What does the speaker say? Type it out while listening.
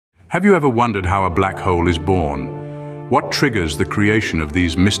Have you ever wondered how a black hole is born? What triggers the creation of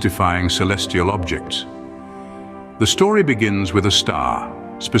these mystifying celestial objects? The story begins with a star,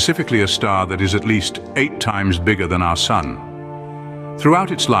 specifically a star that is at least 8 times bigger than our Sun.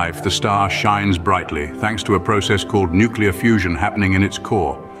 Throughout its life, the star shines brightly, thanks to a process called nuclear fusion happening in its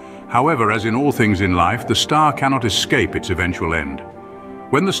core. However, as in all things in life, the star cannot escape its eventual end.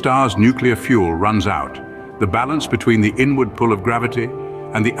 When the star's nuclear fuel runs out, the balance between the inward pull of gravity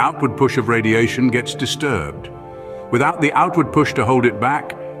and the outward push of radiation gets disturbed. Without the outward push to hold it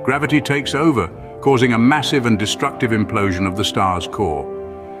back, gravity takes over, causing a massive and destructive implosion of the star's core.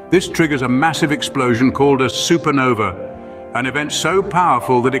 This triggers a massive explosion called a supernova, an event so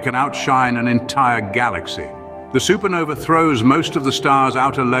powerful that it can outshine an entire galaxy. The supernova throws most of the star's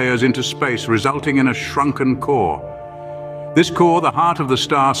outer layers into space, resulting in a shrunken core. This core, the heart of the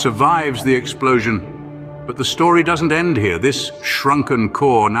star, survives the explosion. But the story doesn't end here. This shrunken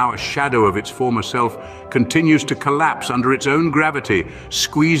core, now a shadow of its former self, continues to collapse under its own gravity,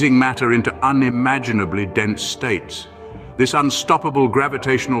 squeezing matter into unimaginably dense states. This unstoppable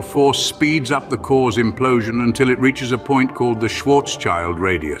gravitational force speeds up the core's implosion until it reaches a point called the Schwarzschild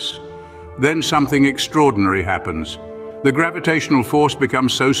radius. Then something extraordinary happens. The gravitational force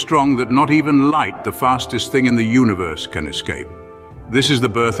becomes so strong that not even light, the fastest thing in the universe, can escape. This is the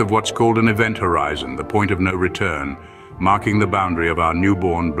birth of what's called an event horizon, the point of no return, marking the boundary of our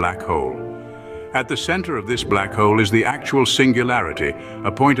newborn black hole. At the center of this black hole is the actual singularity,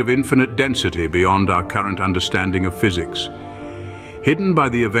 a point of infinite density beyond our current understanding of physics. Hidden by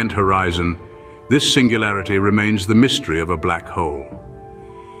the event horizon, this singularity remains the mystery of a black hole.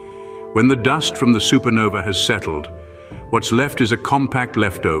 When the dust from the supernova has settled, what's left is a compact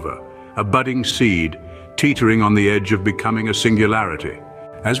leftover, a budding seed, teetering on the edge of becoming a singularity.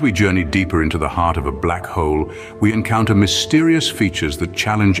 As we journey deeper into the heart of a black hole, we encounter mysterious features that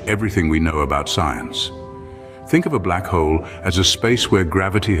challenge everything we know about science. Think of a black hole as a space where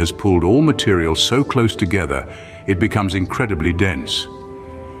gravity has pulled all material so close together, it becomes incredibly dense.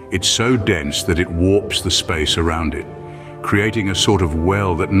 It's so dense that it warps the space around it, creating a sort of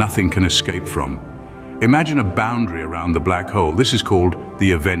well that nothing can escape from. Imagine a boundary around the black hole. This is called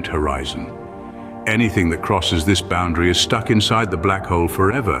the event horizon. Anything that crosses this boundary is stuck inside the black hole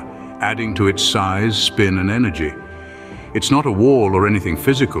forever, adding to its size, spin, and energy. It's not a wall or anything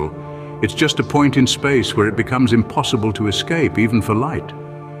physical. It's just a point in space where it becomes impossible to escape, even for light.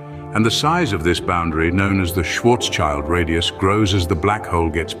 And the size of this boundary, known as the Schwarzschild radius, grows as the black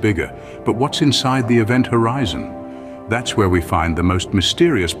hole gets bigger. But what's inside the event horizon? That's where we find the most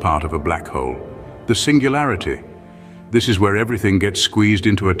mysterious part of a black hole, the singularity. This is where everything gets squeezed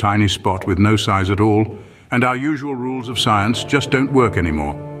into a tiny spot with no size at all, and our usual rules of science just don't work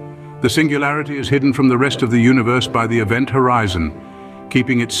anymore. The singularity is hidden from the rest of the universe by the event horizon,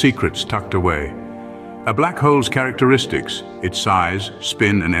 keeping its secrets tucked away. A black hole's characteristics, its size,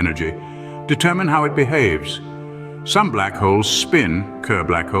 spin, and energy, determine how it behaves. Some black holes spin, Kerr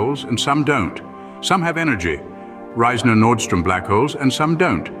black holes, and some don't. Some have energy, Reisner-Nordstrom black holes, and some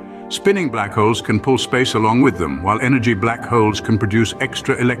don't. Spinning black holes can pull space along with them, while energy black holes can produce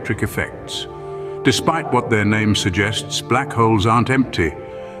extra electric effects. Despite what their name suggests, black holes aren't empty.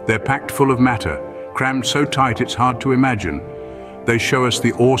 They're packed full of matter, crammed so tight it's hard to imagine. They show us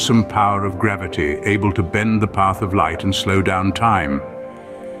the awesome power of gravity, able to bend the path of light and slow down time.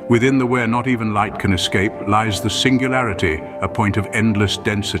 Within the where not even light can escape lies the singularity, a point of endless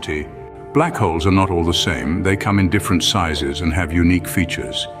density. Black holes are not all the same. They come in different sizes and have unique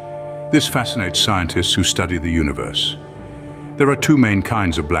features. This fascinates scientists who study the universe. There are 2 main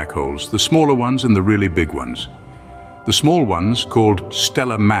kinds of black holes, the smaller ones and the really big ones. The small ones, called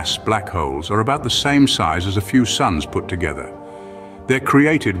stellar mass black holes, are about the same size as a few suns put together. They're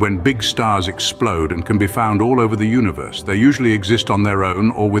created when big stars explode and can be found all over the universe. They usually exist on their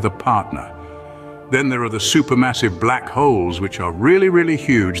own or with a partner. Then there are the supermassive black holes, which are really, really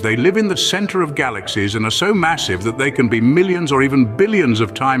huge. They live in the center of galaxies and are so massive that they can be millions or even billions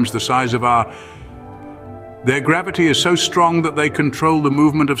of times the size of our... Their gravity is so strong that they control the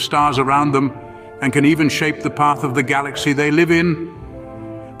movement of stars around them and can even shape the path of the galaxy they live in.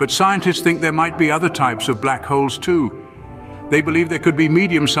 But scientists think there might be other types of black holes too. They believe there could be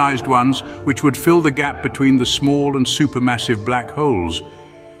medium-sized ones which would fill the gap between the small and supermassive black holes.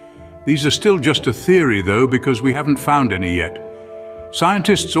 These are still just a theory, though, because we haven't found any yet.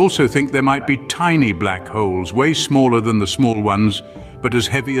 Scientists also think there might be tiny black holes, way smaller than the small ones, but as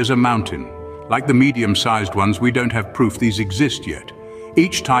heavy as a mountain. Like the medium-sized ones, we don't have proof these exist yet.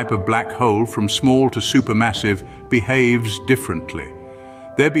 Each type of black hole, from small to supermassive, behaves differently.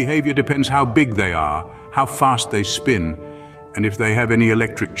 Their behavior depends how big they are, how fast they spin, and if they have any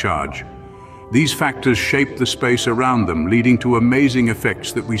electric charge. These factors shape the space around them, leading to amazing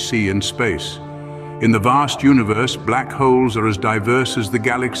effects that we see in space. In the vast universe, black holes are as diverse as the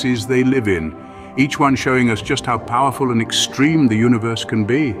galaxies they live in, each one showing us just how powerful and extreme the universe can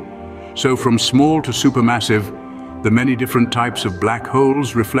be. So from small to supermassive, the many different types of black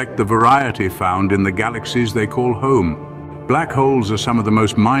holes reflect the variety found in the galaxies they call home. Black holes are some of the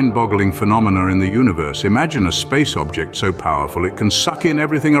most mind-boggling phenomena in the universe. Imagine a space object so powerful it can suck in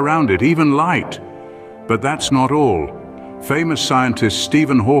everything around it, even light. But that's not all. Famous scientist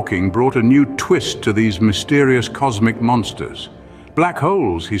Stephen Hawking brought a new twist to these mysterious cosmic monsters. Black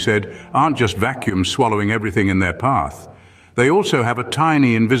holes, he said, aren't just vacuums swallowing everything in their path. They also have a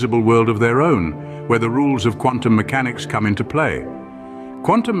tiny invisible world of their own, where the rules of quantum mechanics come into play.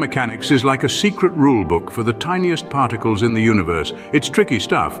 Quantum mechanics is like a secret rule book for the tiniest particles in the universe. It's tricky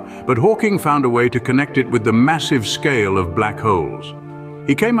stuff, but Hawking found a way to connect it with the massive scale of black holes.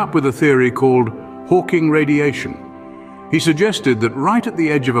 He came up with a theory called Hawking radiation. He suggested that right at the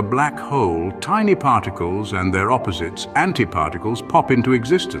edge of a black hole, tiny particles and their opposites, antiparticles, pop into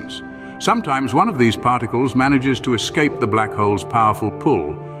existence. Sometimes one of these particles manages to escape the black hole's powerful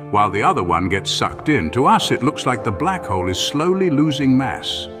pull, while the other one gets sucked in. To us, it looks like the black hole is slowly losing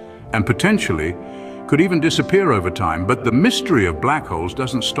mass, and potentially could even disappear over time, but the mystery of black holes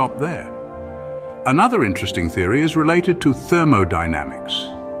doesn't stop there. Another interesting theory is related to thermodynamics,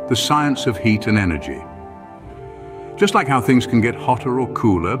 the science of heat and energy. Just like how things can get hotter or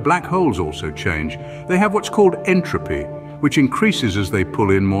cooler, black holes also change. They have what's called entropy, which increases as they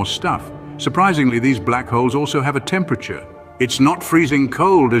pull in more stuff. Surprisingly, these black holes also have a temperature. It's not freezing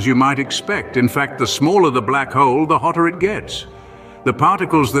cold as you might expect. In fact, the smaller the black hole, the hotter it gets. The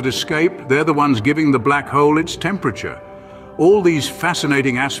particles that escape, they're the ones giving the black hole its temperature. All these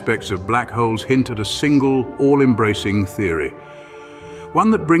fascinating aspects of black holes hint at a single, all-embracing theory. One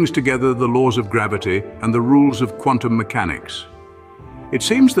that brings together the laws of gravity and the rules of quantum mechanics. It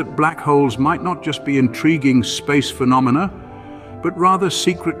seems that black holes might not just be intriguing space phenomena, but rather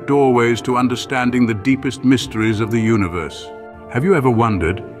secret doorways to understanding the deepest mysteries of the universe. Have you ever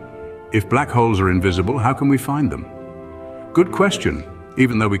wondered, if black holes are invisible, how can we find them? Good question.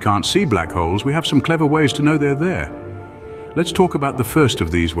 Even though we can't see black holes, we have some clever ways to know they're there. Let's talk about the first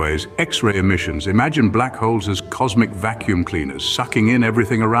of these ways, X-ray emissions. Imagine black holes as cosmic vacuum cleaners, sucking in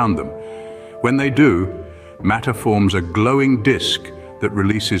everything around them. When they do, matter forms a glowing disk that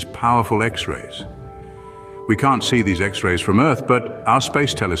releases powerful X-rays. We can't see these X-rays from Earth, but our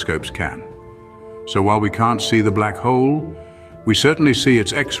space telescopes can. So while we can't see the black hole, we certainly see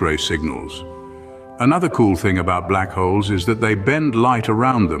its X-ray signals. Another cool thing about black holes is that they bend light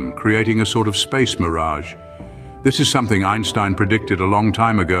around them, creating a sort of space mirage. This is something Einstein predicted a long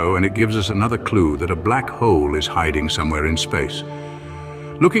time ago, and it gives us another clue that a black hole is hiding somewhere in space.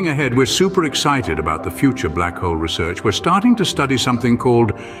 Looking ahead, we're super excited about the future black hole research. We're starting to study something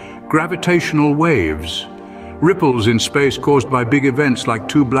called gravitational waves, ripples in space caused by big events like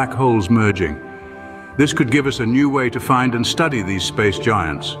two black holes merging. This could give us a new way to find and study these space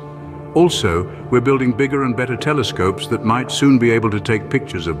giants. Also, we're building bigger and better telescopes that might soon be able to take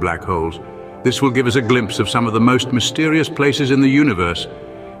pictures of black holes. This will give us a glimpse of some of the most mysterious places in the universe.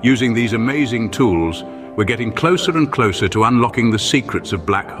 Using these amazing tools, we're getting closer and closer to unlocking the secrets of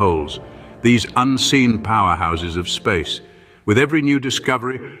black holes, these unseen powerhouses of space. With every new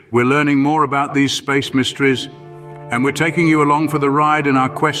discovery, we're learning more about these space mysteries, and we're taking you along for the ride in our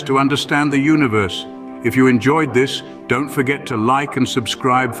quest to understand the universe. If you enjoyed this, don't forget to like and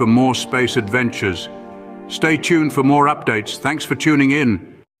subscribe for more space adventures. Stay tuned for more updates. Thanks for tuning in.